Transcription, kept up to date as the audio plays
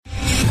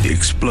The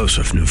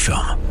explosive new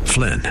film,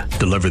 Flynn,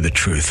 deliver the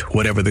truth,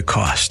 whatever the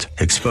cost,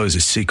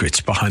 exposes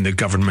secrets behind the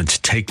government's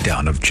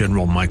takedown of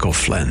General Michael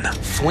Flynn.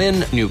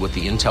 Flynn knew what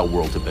the intel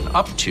world had been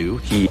up to.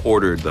 He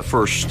ordered the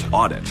first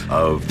audit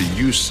of the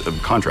use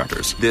of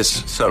contractors.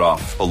 This set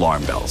off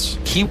alarm bells.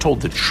 He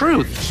told the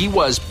truth. He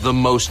was the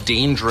most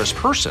dangerous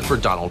person for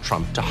Donald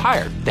Trump to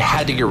hire. They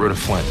had to get rid of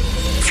Flynn.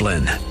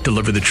 Flynn,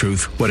 deliver the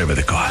truth, whatever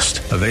the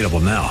cost. Available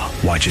now.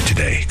 Watch it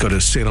today. Go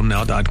to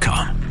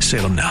salemnow.com.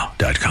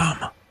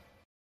 salemnow.com.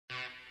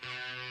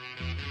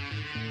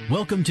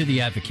 Welcome to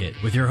The Advocate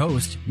with your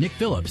host, Nick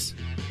Phillips.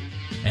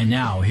 And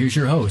now, here's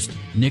your host,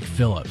 Nick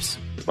Phillips.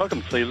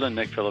 Welcome, Cleveland.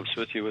 Nick Phillips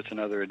with you with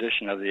another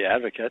edition of The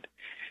Advocate.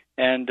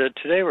 And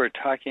today we're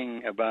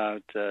talking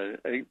about,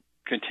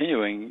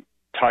 continuing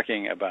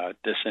talking about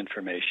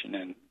disinformation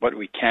and what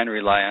we can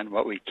rely on,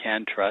 what we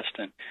can trust,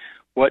 and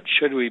what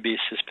should we be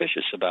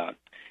suspicious about.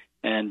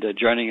 And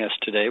joining us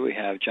today, we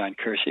have John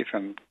Kersey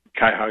from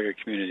Cuyahoga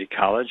Community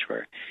College,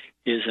 where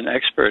he is an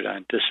expert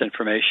on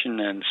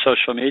disinformation and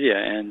social media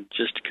and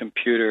just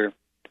computer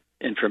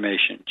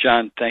information.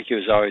 John, thank you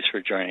as always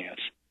for joining us.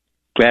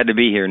 Glad to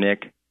be here,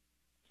 Nick.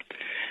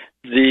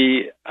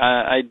 The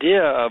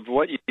idea of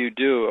what you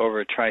do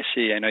over at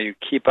Tri-C, I know you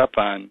keep up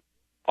on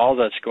all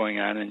that's going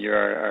on, and you're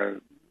our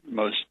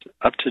most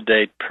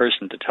up-to-date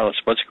person to tell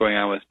us what's going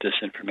on with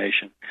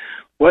disinformation.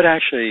 What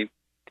actually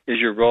is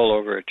your role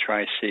over at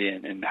Tri-C,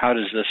 and how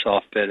does this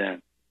all fit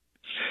in?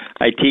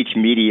 I teach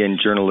media and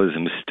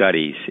journalism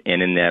studies,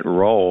 and in that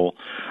role,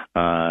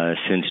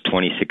 since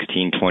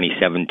 2016,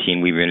 2017,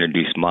 we've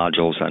introduced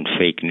modules on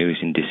fake news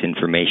and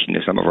disinformation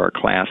to some of our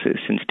classes,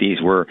 since these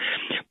were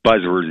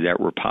buzzwords that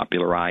were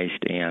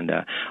popularized. And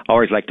I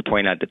always like to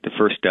point out that the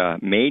first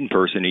main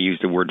person who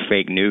used the word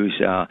fake news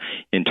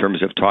in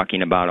terms of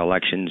talking about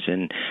elections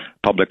and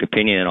public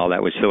opinion and all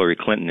that was Hillary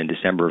Clinton in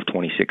December of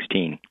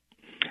 2016.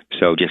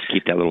 So just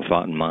keep that little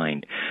thought in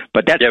mind.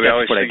 But that's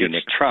what I do,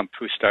 Nick. It's Trump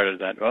who started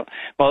that.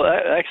 Well,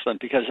 excellent,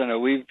 because I know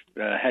we've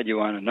had you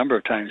on a number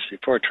of times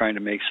before trying to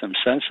make some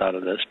sense out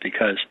of this,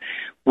 because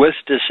with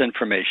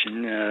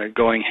disinformation,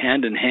 going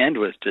hand in hand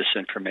with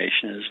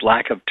disinformation is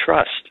lack of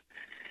trust.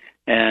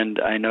 And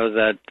I know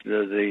that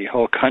the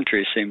whole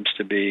country seems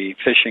to be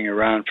fishing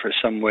around for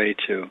some way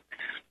to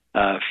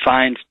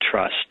find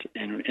trust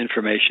in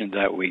information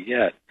that we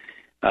get.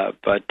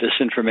 But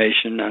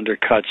disinformation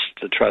undercuts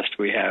the trust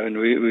we have, and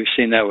we've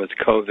seen that with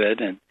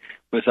COVID and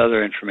with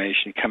other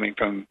information coming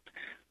from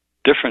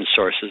different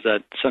sources that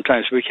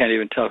sometimes we can't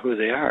even tell who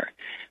they are.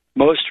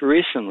 Most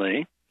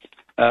recently,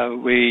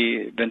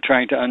 we've been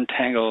trying to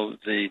untangle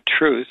the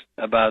truth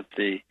about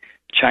the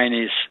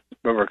Chinese,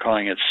 what we're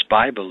calling it,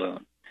 spy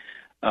balloon.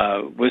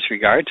 With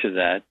regard to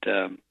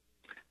that,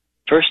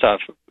 first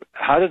off,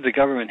 how did the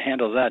government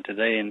handle that? Did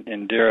they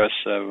endear us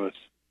with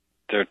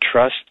their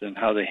trust and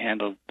how they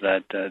handled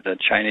that the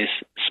Chinese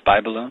spy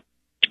balloon?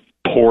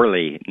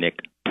 Poorly, Nick,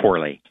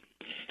 poorly.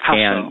 How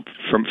and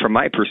so? From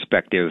my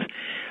perspective,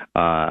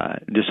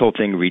 this whole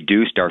thing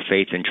reduced our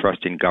faith and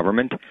trust in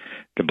government.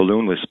 The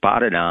balloon was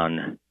spotted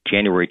on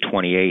January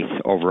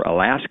 28th over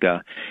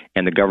Alaska,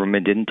 and the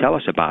government didn't tell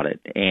us about it.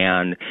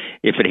 And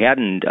if it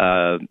hadn't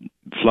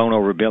flown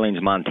over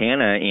Billings,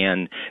 Montana,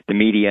 and the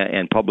media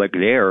and public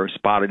there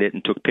spotted it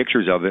and took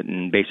pictures of it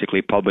and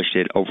basically published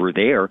it over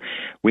there,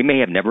 we may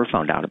have never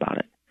found out about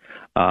it.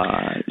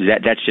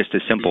 That's just a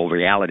simple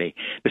reality.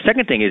 The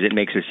second thing is it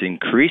makes us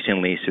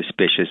increasingly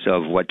suspicious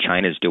of what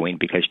China's doing,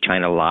 because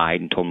China lied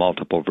and told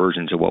multiple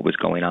versions of what was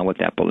going on with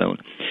that balloon.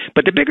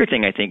 But the bigger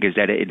thing, I think, is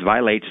that it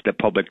violates the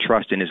public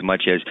trust in as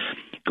much as,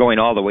 going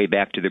all the way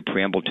back to the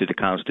preamble to the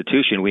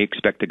Constitution, we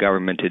expect the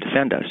government to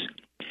defend us.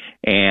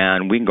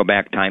 And we can go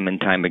back time and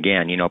time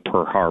again,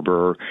 Pearl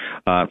Harbor,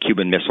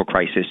 Cuban Missile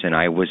Crisis, and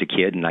I was a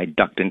kid and I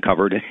ducked and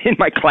covered in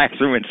my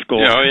classroom in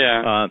school. Oh,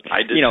 yeah.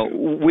 I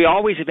did. We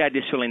always have had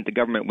this feeling that the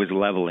government was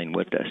leveling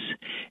with us.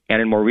 And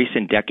in more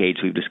recent decades,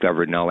 we've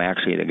discovered, no,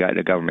 actually,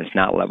 the government's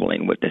not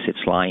leveling with us.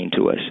 It's lying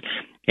to us.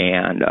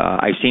 And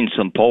I've seen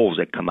some polls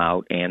that come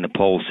out, and the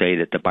polls say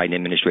that the Biden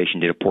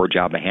administration did a poor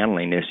job of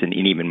handling this, and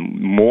even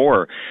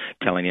more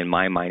telling in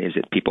my mind is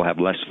that people have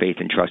less faith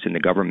and trust in the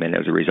government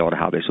as a result of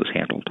how this was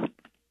handled.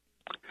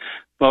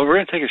 Well, we're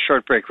going to take a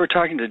short break. We're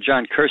talking to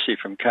John Kersey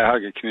from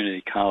Cuyahoga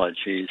Community College.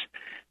 He's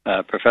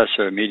a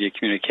professor of media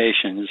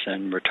communications,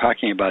 and we're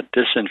talking about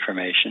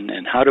disinformation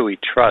and how do we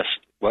trust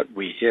what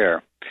we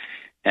hear.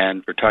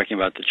 And we're talking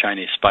about the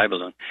Chinese spy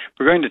balloon.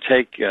 We're going to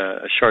take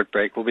a short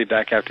break. We'll be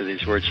back after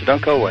these words, so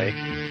don't go away.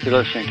 You're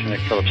listening to Nick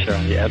Phillips here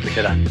on The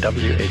Advocate on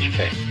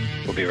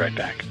WHK. We'll be right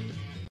back.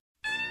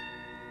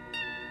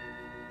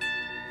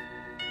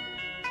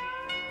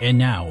 And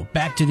now,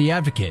 back to The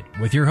Advocate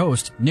with your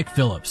host, Nick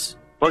Phillips.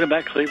 Welcome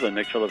back, Cleveland.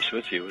 Nick Phillips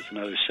with you with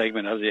another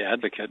segment of The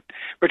Advocate.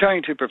 We're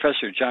talking to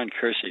Professor John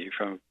Kersey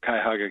from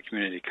Cuyahoga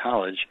Community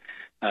College,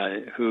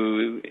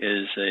 who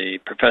is a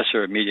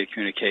professor of media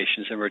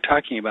communications, and we're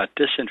talking about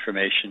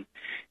disinformation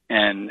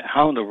and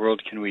how in the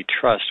world can we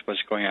trust what's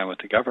going on with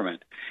the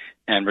government.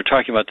 And we're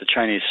talking about the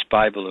Chinese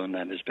spy balloon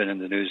that has been in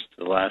the news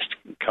the last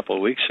couple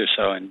of weeks or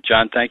so. And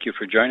John, thank you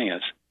for joining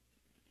us.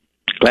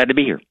 Glad to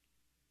be here.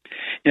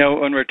 You know,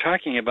 when we're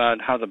talking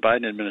about how the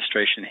Biden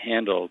administration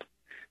handled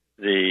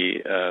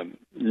the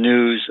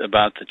news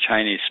about the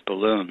Chinese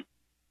balloon,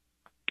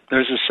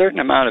 there's a certain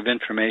amount of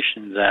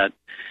information that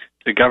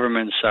the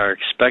governments are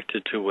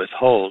expected to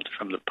withhold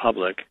from the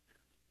public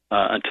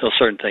until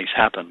certain things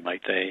happen,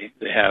 like they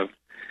have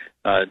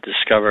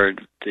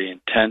discovered the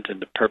intent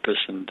and the purpose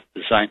and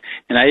the design.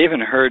 And I even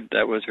heard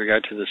that with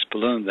regard to this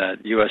balloon,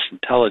 that U.S.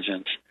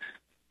 intelligence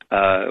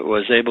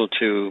was able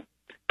to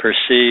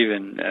perceive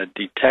and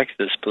detect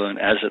this balloon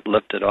as it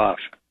lifted off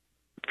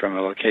from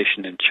a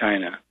location in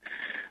China.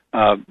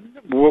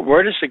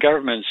 Where does the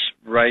government's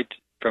right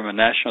from a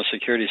national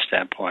security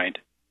standpoint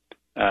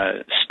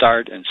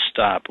start and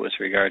stop with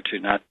regard to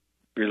not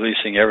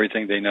releasing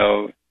everything they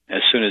know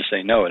as soon as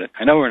they know it?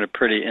 I know we're in a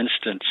pretty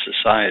instant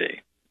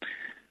society,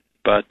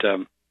 but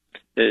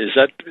is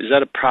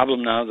that a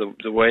problem now,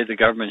 the way the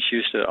government's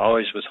used to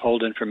always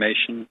withhold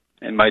information?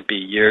 It might be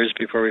years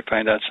before we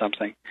find out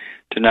something,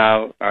 to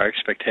now our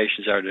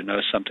expectations are to know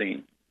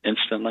something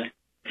instantly?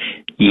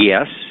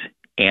 Yes,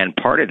 and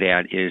part of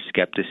that is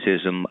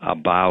skepticism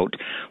about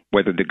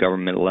whether the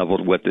government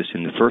leveled with us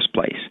in the first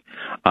place.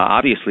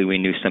 Obviously, we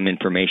knew some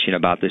information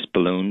about this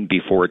balloon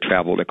before it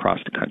traveled across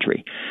the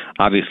country.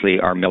 Obviously,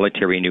 our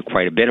military knew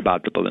quite a bit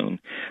about the balloon.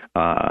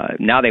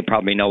 Now they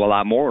probably know a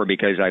lot more,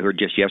 because I heard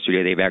just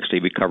yesterday they've actually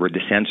recovered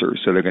the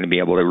sensors, so they're going to be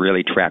able to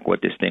really track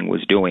what this thing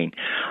was doing.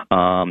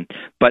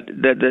 But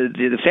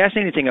the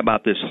fascinating thing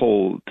about this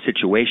whole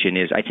situation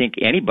is, I think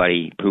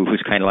anybody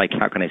who's kind of like,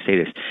 how can I say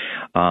this,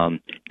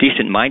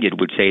 decent-minded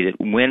would say that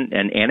when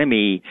an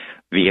enemy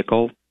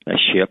vehicle, a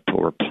ship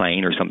or a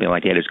plane or something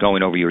like that, is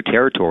going over your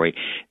territory,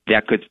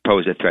 that could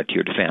pose a threat to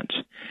your defense.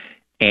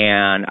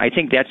 And I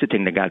think that's the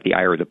thing that got the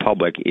ire of the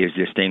public, is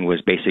this thing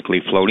was basically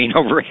floating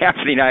over half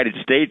the United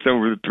States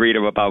over the period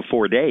of about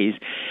 4 days,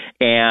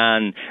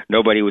 and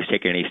nobody was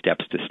taking any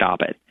steps to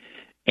stop it.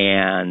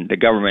 And the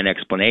government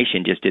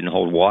explanation just didn't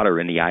hold water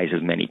in the eyes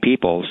of many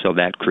people, so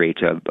that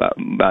creates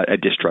a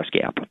distrust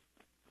gap.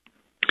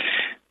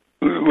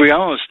 We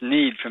almost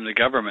need from the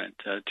government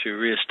to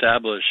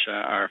reestablish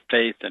our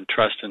faith and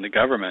trust in the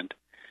government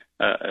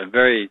a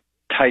very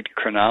tight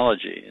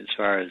chronology as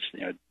far as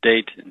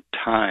date and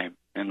time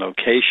and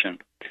location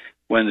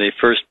when they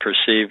first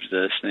perceived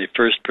this. And they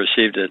first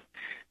perceived it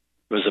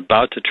was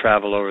about to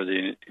travel over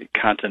the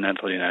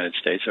continental United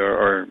States,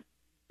 or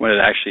when it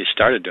actually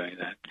started doing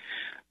that.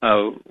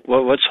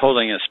 What's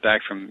holding us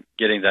back from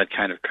getting that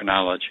kind of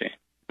chronology?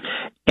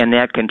 And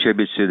that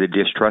contributes to the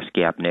distrust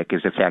gap, Nick,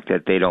 is the fact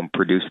that they don't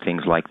produce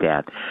things like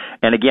that.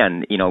 And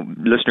again,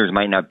 listeners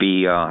might not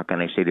be, how can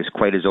I say this,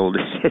 quite as old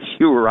as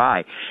you or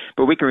I,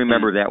 but we can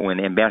remember that when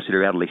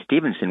Ambassador Adlai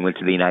Stevenson went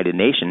to the United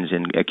Nations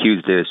and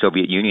accused the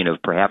Soviet Union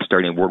of perhaps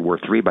starting World War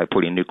III by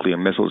putting nuclear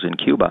missiles in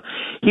Cuba,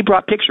 he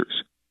brought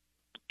pictures.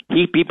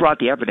 He brought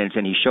the evidence,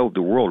 and he showed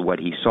the world what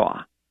he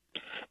saw.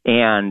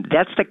 And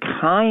that's the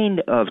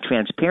kind of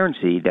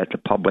transparency that the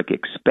public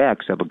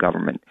expects of a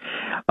government.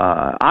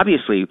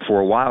 Obviously,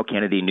 for a while,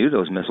 Kennedy knew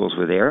those missiles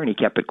were there, and he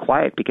kept it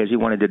quiet because he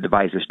wanted to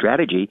devise a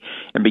strategy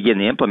and begin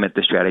to implement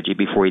the strategy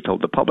before he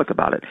told the public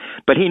about it.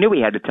 But he knew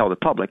he had to tell the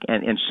public,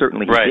 and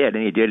certainly he did,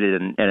 and he did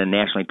it in a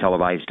nationally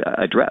televised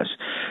address.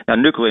 Now,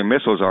 nuclear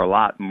missiles are a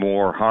lot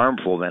more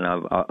harmful than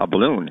a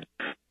balloon.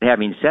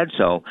 Having said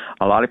so,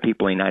 a lot of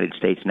people in the United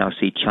States now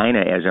see China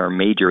as our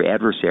major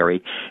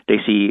adversary. They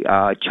see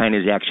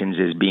China's actions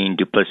as being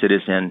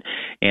duplicitous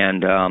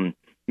and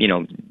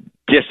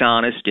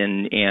dishonest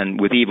and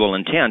with evil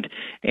intent.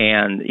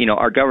 And,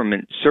 our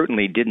government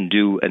certainly didn't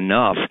do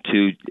enough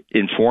to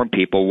inform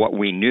people what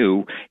we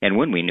knew and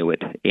when we knew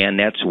it. And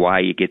that's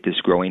why you get this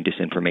growing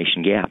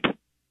disinformation gap.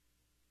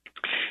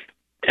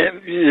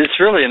 It's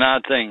really an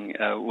odd thing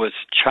with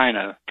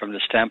China from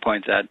the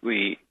standpoint that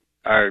we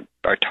are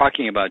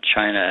talking about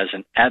China as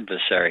an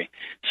adversary,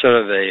 sort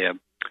of a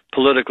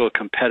political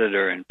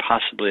competitor and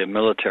possibly a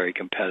military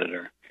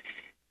competitor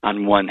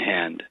on one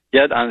hand.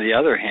 Yet on the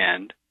other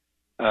hand,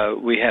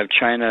 we have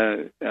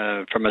China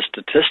from a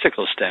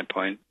statistical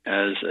standpoint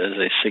as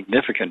a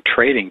significant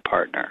trading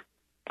partner.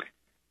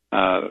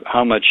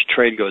 How much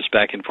trade goes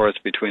back and forth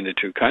between the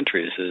two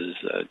countries is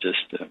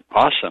just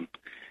awesome.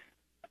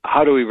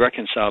 How do we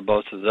reconcile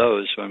both of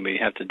those when we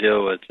have to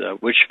deal with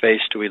which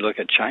face do we look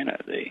at China,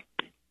 the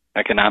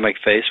economic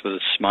face with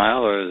a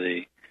smile or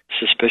the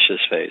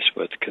suspicious face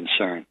with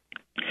concern?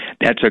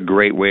 That's a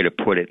great way to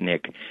put it,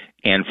 Nick.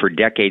 And for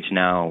decades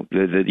now,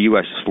 the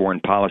U.S. foreign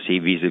policy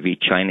vis-a-vis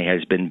China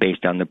has been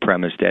based on the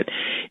premise that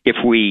if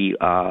we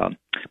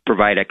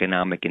provide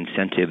economic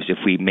incentives, if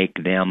we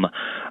make them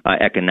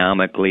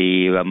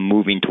economically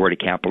moving toward a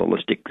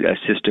capitalistic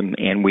system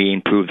and we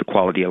improve the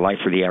quality of life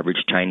for the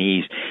average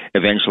Chinese,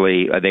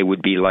 eventually they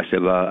would be less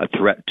of a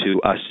threat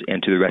to us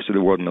and to the rest of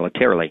the world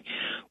militarily.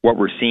 What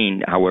we're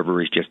seeing,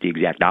 however, is just the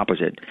exact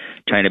opposite.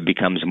 China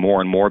becomes more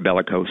and more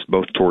bellicose,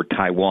 both toward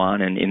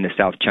Taiwan and in the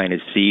South China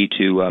Sea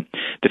to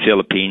the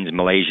Philippines,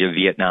 Malaysia,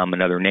 Vietnam,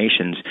 and other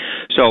nations.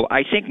 So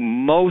I think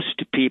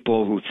most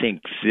people who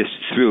think this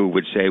through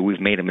would say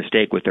we've made a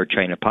mistake with our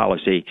China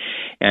policy,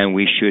 and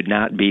we should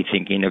not be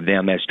thinking of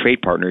them as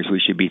trade partners. We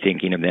should be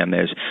thinking of them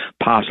as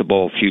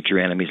possible future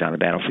enemies on the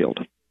battlefield.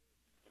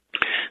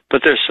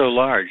 But they're so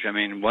large. I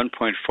mean,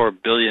 1.4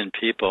 billion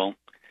people,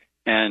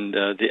 and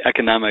the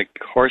economic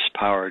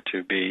horsepower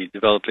to be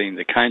developing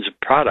the kinds of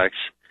products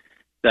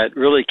that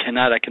really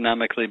cannot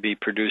economically be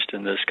produced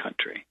in this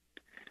country.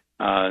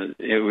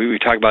 We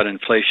talk about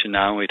inflation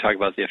now, and we talk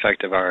about the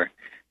effect of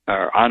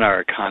on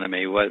our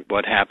economy.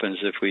 What happens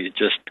if we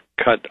just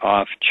cut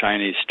off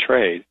Chinese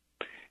trade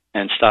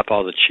and stop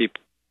all the cheap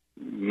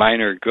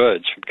minor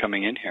goods from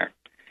coming in here?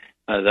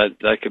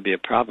 That could be a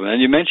problem.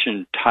 And you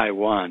mentioned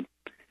Taiwan.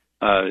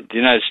 The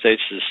United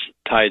States is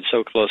tied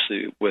so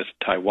closely with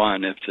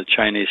Taiwan. If the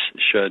Chinese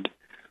should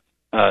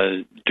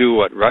do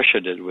what Russia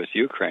did with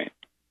Ukraine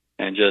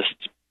and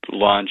just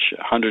launch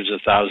hundreds of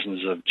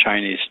thousands of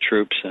Chinese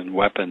troops and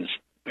weapons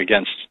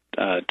against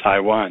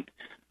Taiwan,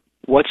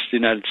 what's the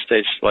United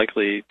States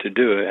likely to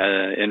do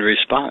in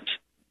response?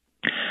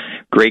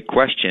 Great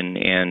question,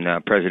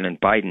 and President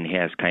Biden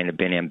has kind of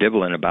been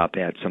ambivalent about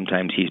that.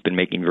 Sometimes he's been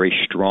making very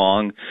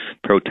strong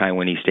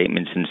pro-Taiwanese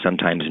statements and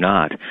sometimes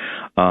not.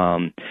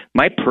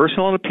 My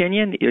personal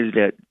opinion is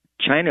that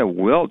China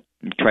will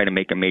try to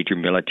make a major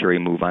military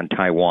move on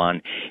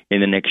Taiwan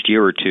in the next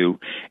year or two,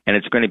 and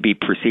it's going to be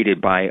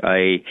preceded by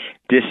a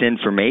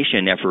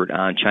disinformation effort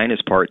on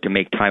China's part to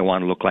make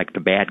Taiwan look like the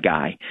bad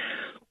guy.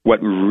 What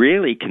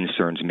really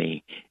concerns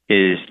me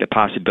is the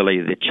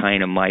possibility that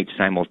China might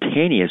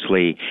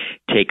simultaneously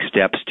take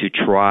steps to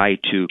try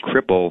to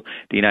cripple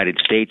the United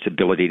States'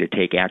 ability to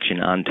take action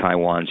on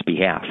Taiwan's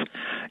behalf.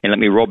 And let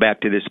me roll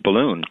back to this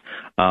balloon.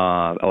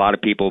 A lot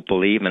of people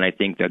believe, and I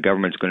think the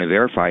government's going to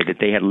verify, that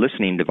they had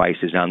listening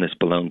devices on this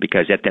balloon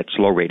because at that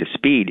slow rate of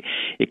speed,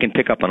 it can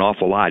pick up an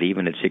awful lot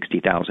even at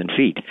 60,000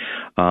 feet.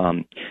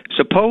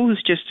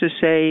 Suppose, just to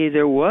say,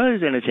 there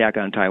was an attack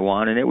on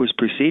Taiwan and it was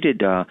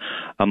preceded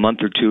a month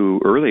or two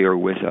earlier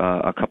with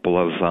a couple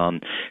of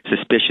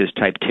suspicious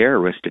type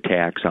terrorist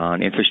attacks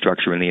on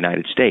infrastructure in the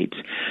United States.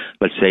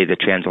 Let's say the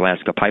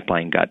Trans-Alaska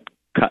Pipeline got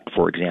cut,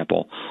 for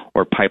example,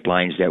 or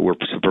pipelines that were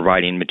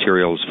providing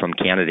materials from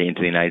Canada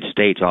into the United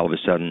States all of a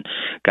sudden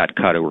got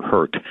cut or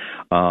hurt.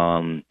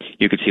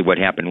 You could see what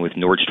happened with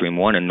Nord Stream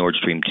 1 and Nord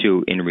Stream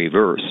 2 in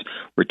reverse,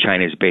 where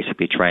China is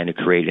basically trying to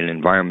create an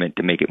environment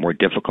to make it more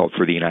difficult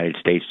for the United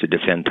States to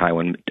defend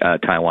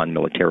Taiwan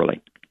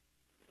militarily.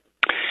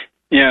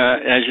 Yeah,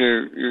 as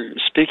you're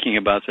speaking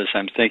about this,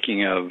 I'm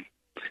thinking of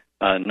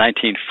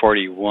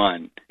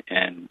 1941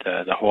 and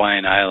the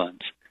Hawaiian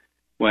Islands,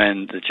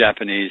 when the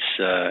Japanese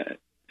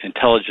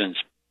intelligence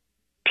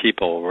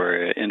people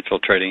were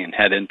infiltrating and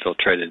had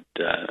infiltrated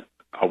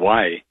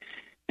Hawaii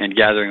and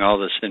gathering all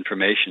this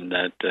information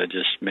that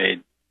just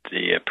made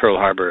the Pearl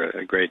Harbor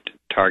a great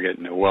target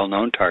and a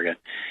well-known target.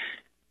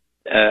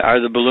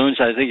 Are the balloons,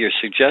 I think you're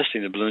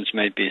suggesting the balloons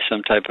may be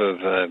some type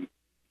of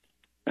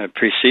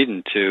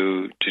precedent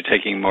to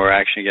taking more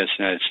action against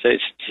the United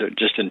States, so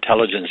just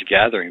intelligence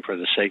gathering for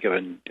the sake of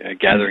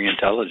gathering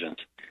intelligence.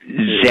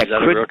 Is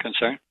that a real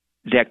concern?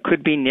 That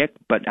could be, Nick,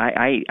 but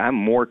I'm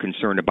more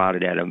concerned about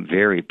it at a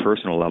very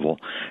personal level.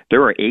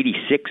 There are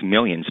 86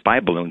 million spy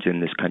balloons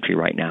in this country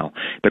right now.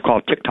 They're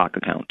called TikTok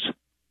accounts.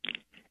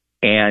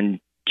 And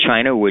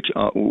China, which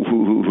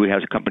who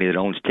has a company that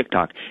owns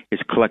TikTok, is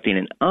collecting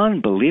an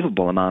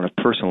unbelievable amount of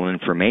personal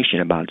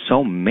information about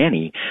so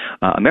many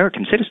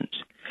American citizens.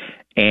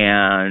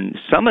 And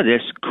some of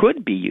this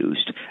could be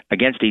used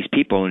against these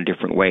people in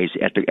different ways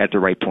at the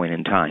right point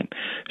in time.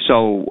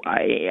 So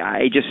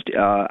I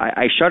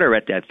shudder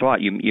at that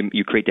thought.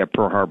 You create that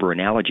Pearl Harbor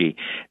analogy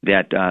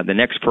that the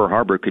next Pearl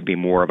Harbor could be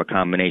more of a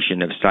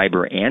combination of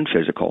cyber and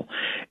physical,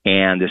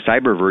 and the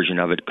cyber version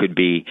of it could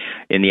be,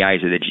 in the eyes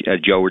of the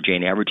Joe or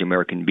Jane average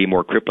American, be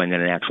more crippling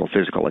than an actual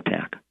physical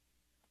attack.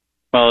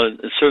 Well,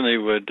 it certainly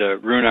would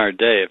ruin our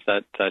day if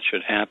that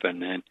should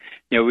happen. And,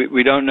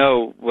 we don't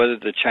know whether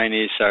the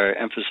Chinese are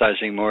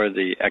emphasizing more of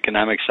the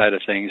economic side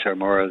of things or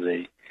more of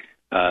the,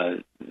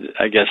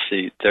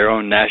 their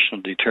own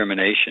national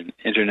determination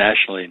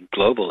internationally and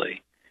globally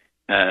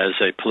as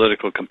a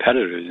political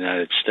competitor to the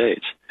United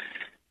States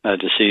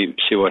to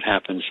see what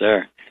happens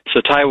there. So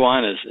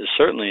Taiwan is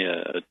certainly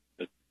a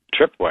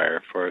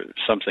tripwire for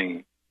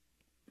something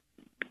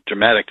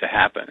dramatic to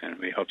happen, and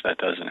we hope that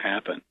doesn't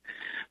happen.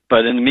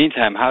 But in the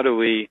meantime, how do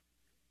we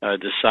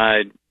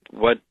decide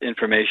what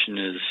information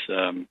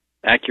is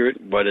accurate,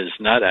 what is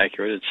not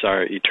accurate? It's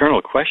our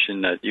eternal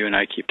question that you and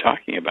I keep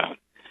talking about.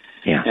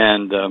 Yeah.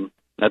 And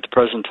at the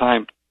present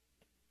time,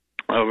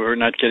 we're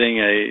not getting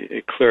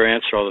a clear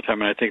answer all the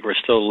time, and I think we're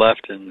still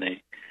left in the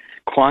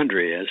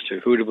quandary as to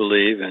who to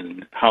believe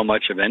and how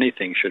much of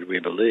anything should we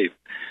believe.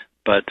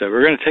 But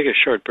we're going to take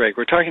a short break.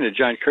 We're talking to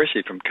John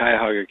Kersey from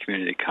Cuyahoga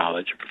Community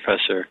College, a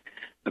professor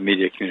of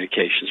media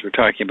communications. We're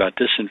talking about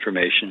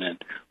disinformation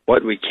and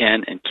what we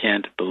can and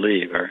can't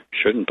believe or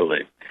shouldn't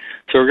believe.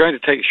 So we're going to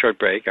take a short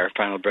break, our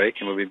final break,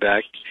 and we'll be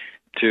back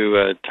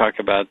to talk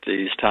about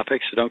these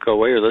topics. So don't go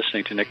away. You're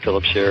listening to Nick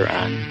Phillips here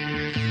on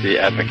The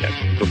Advocate.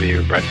 We'll be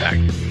right back.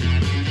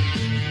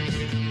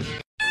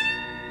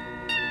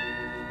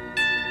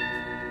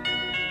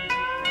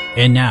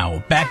 And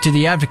now, back to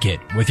The Advocate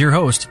with your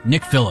host,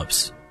 Nick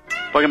Phillips.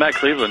 Welcome back,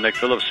 Cleveland. Nick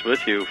Phillips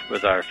with you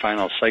with our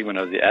final segment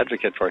of The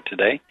Advocate for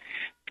today.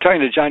 We're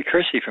talking to John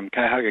Kersey from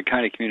Cuyahoga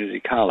County Community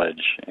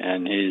College,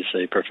 and he's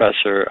a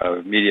professor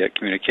of media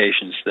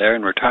communications there,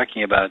 and we're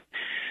talking about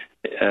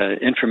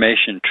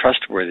information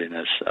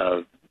trustworthiness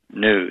of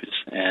news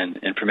and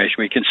information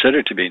we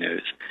consider to be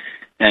news.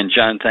 And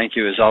John, thank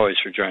you as always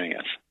for joining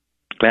us.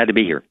 Glad to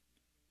be here.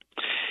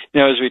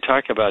 You know, as we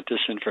talk about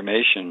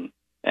disinformation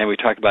and we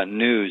talk about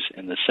news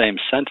in the same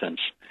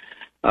sentence,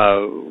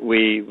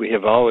 we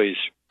have always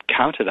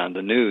counted on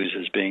the news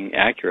as being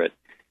accurate.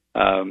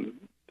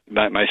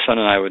 My son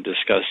and I would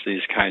discuss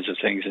these kinds of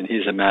things, and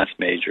he's a math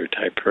major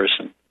type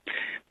person.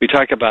 We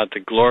talk about the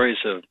glories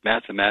of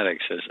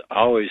mathematics as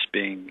always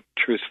being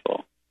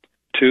truthful.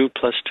 2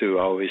 plus 2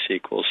 always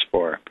equals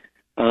 4,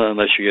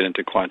 unless you get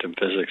into quantum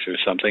physics or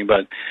something.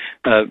 But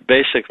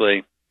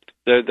basically,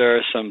 there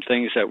are some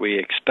things that we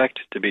expect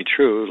to be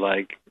true,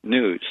 like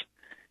news.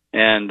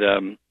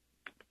 And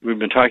we've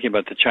been talking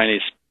about the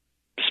Chinese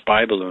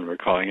spy balloon, we're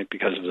calling it,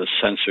 because of the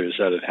sensors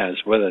that it has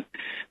with it.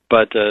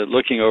 But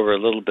looking over a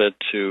little bit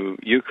to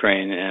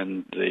Ukraine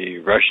and the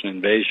Russian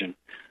invasion,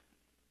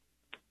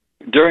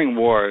 during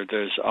war,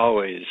 there's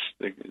always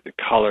the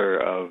color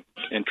of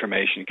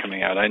information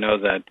coming out. I know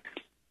that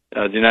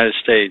the United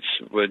States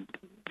would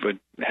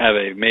have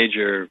a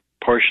major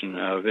portion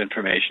of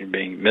information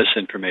being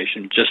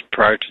misinformation just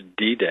prior to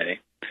D-Day,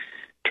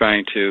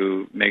 trying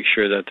to make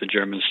sure that the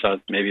Germans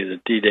thought maybe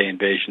the D-Day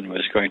invasion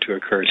was going to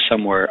occur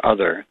somewhere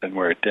other than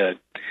where it did.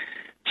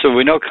 So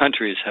we know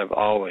countries have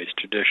always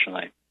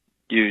traditionally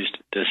used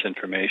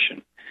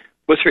disinformation.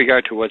 With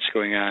regard to what's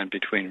going on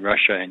between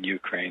Russia and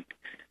Ukraine,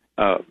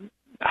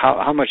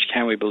 how much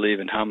can we believe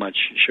and how much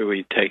should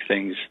we take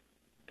things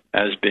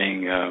as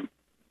being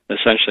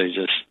essentially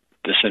just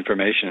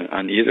disinformation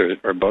on either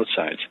or both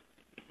sides?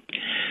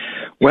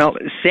 Well,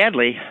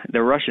 sadly,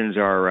 the Russians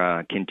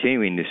are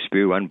continuing to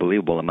spew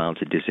unbelievable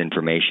amounts of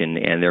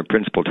disinformation, and their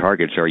principal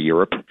targets are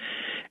Europe,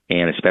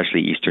 and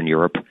especially Eastern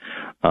Europe.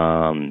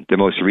 The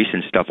most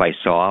recent stuff I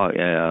saw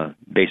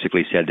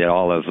basically said that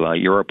all of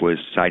Europe was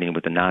siding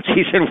with the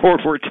Nazis in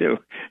World War II,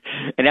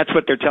 and that's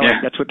what they're telling.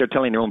 Yeah. That's what they're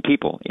telling their own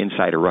people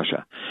inside of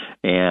Russia.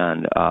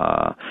 And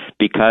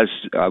because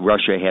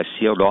Russia has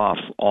sealed off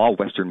all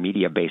Western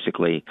media,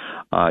 basically,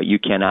 you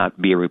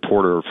cannot be a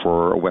reporter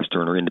for a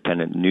Western or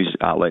independent news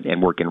outlet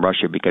and work in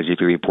Russia, because if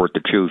you report the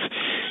truth,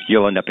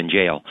 you'll end up in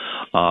jail.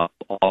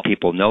 All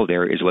people know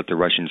there is what the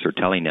Russians are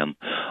telling them.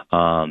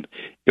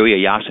 Ilya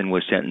Yassin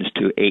was sentenced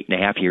to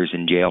 8.5 years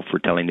in jail for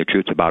telling the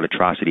truth about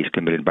atrocities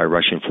committed by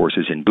Russian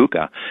forces in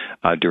Bucha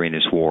during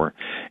this war.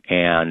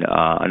 And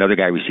another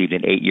guy received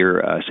an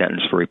 8-year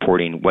sentence for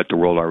reporting what the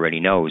world already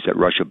knows, that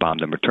Russia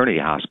bombed a maternity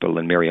hospital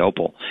in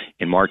Mariupol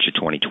in March of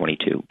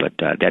 2022. But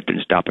that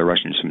didn't stop the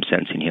Russians from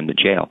sentencing him to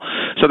jail.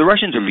 So the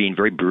Russians are being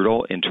very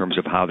brutal in terms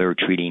of how they're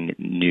treating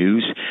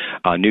news.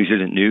 News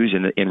isn't news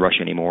in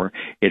Russia anymore.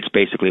 It's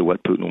basically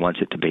what Putin wants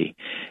it to be.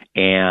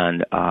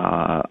 And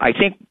I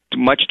think,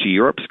 much to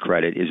Europe's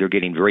credit, is they're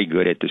getting very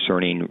good at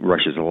discerning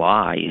Russia's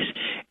lies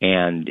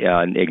and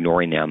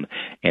ignoring them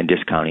and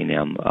discounting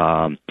them.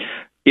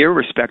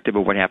 Irrespective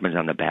of what happens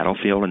on the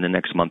battlefield in the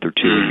next month or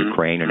two in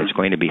Ukraine, and it's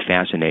going to be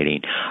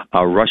fascinating,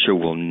 Russia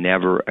will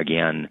never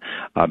again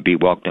be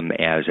welcome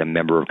as a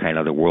member of kind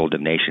of the world of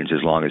nations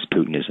as long as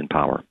Putin is in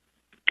power.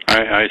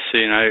 I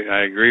see, and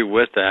I agree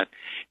with that.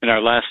 In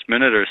our last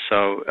minute or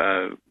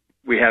so,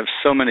 we have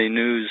so many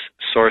news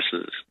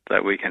sources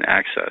that we can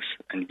access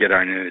and get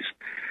our news.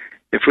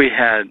 If we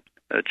had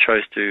a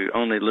choice to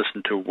only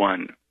listen to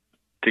one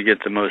to get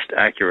the most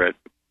accurate,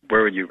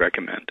 where would you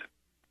recommend?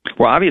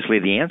 Well, obviously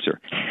the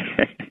answer.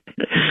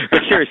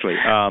 But seriously,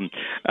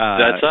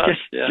 that's us.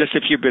 Just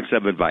a few bits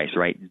of advice,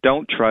 right?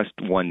 Don't trust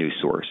one news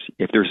source.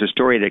 If there's a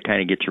story that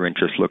kind of gets your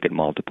interest, look at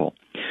multiple.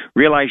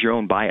 Realize your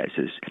own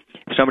biases.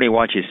 If somebody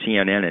watches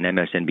CNN and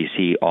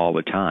MSNBC all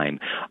the time,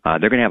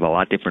 they're going to have a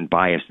lot different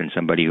bias than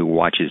somebody who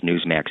watches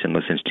Newsmax and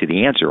listens to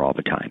The Answer all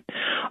the time.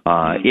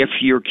 If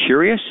you're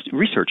curious,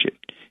 research it.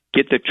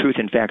 Get the truth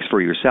and facts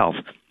for yourself.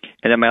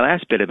 And then my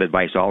last bit of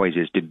advice always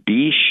is to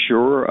be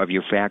sure of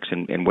your facts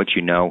and what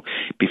you know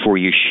before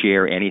you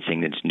share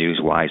anything that's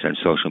news-wise on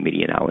social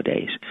media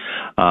nowadays.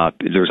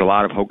 There's a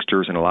lot of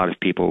hoaxers and a lot of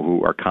people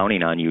who are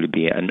counting on you to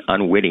be an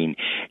unwitting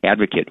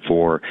advocate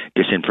for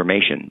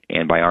disinformation.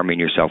 And by arming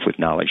yourself with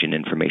knowledge and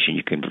information,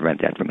 you can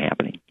prevent that from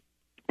happening.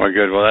 Well,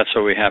 good. Well, that's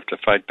what we have to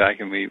fight back,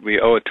 and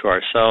we owe it to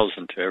ourselves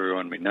and to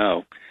everyone we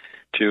know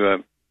to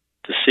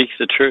seek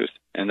the truth,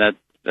 and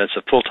that's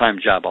a full-time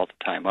job all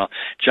the time. Well,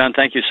 John,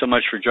 thank you so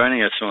much for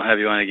joining us, and we'll have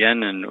you on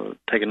again, and we'll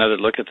take another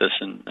look at this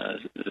in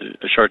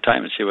a short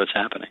time and see what's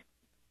happening.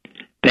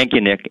 Thank you,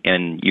 Nick,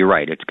 and you're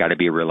right. It's got to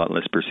be a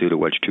relentless pursuit of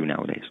what's true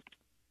nowadays.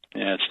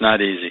 Yeah, it's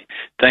not easy.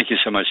 Thank you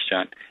so much,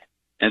 John.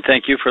 And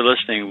thank you for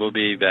listening. We'll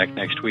be back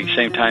next week.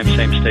 Same time,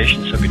 same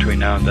station. So between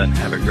now and then,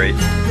 have a great,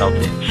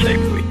 healthy, and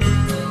safe week.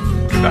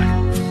 Goodbye.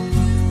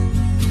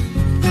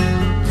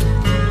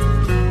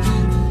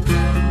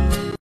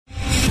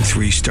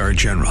 Three-star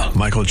General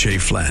Michael J.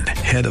 Flynn,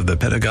 head of the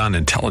Pentagon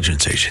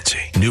Intelligence Agency,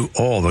 knew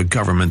all the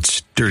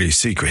government's dirty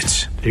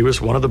secrets. He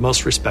was one of the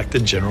most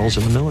respected generals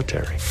in the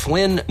military.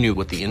 Flynn knew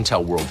what the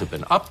intel world had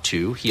been up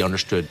to. He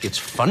understood its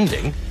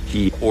funding.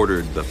 He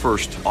ordered the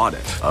first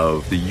audit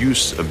of the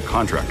use of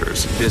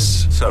contractors.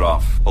 This set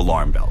off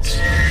alarm bells.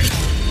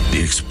 The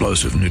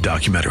explosive new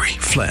documentary,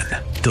 Flynn,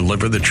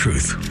 Deliver the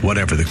Truth,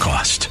 Whatever the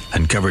Cost,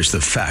 uncovers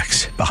the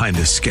facts behind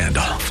this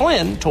scandal.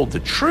 Flynn told the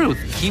truth.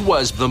 He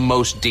was the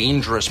most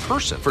dangerous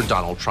person for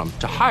Donald Trump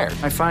to hire.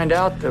 I find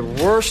out the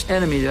worst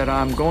enemy that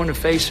I'm going to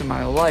face in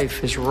my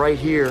life is right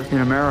here in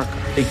America.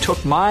 They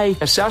took my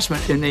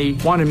assessment and they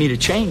wanted me to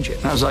change it.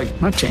 And I was like,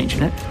 I'm not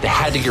changing it. They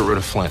had to get rid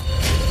of Flynn.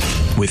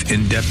 With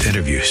in-depth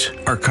interviews,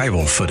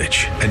 archival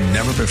footage, and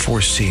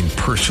never-before-seen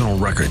personal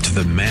records of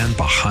the man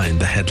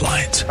behind the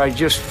headlines. I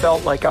just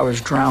felt like I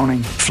was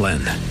drowning. Flynn,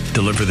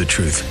 Deliver the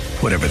Truth,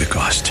 Whatever the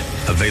Cost.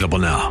 Available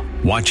now.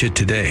 Watch it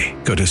today.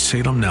 Go to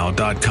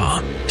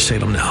salemnow.com.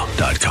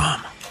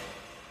 salemnow.com.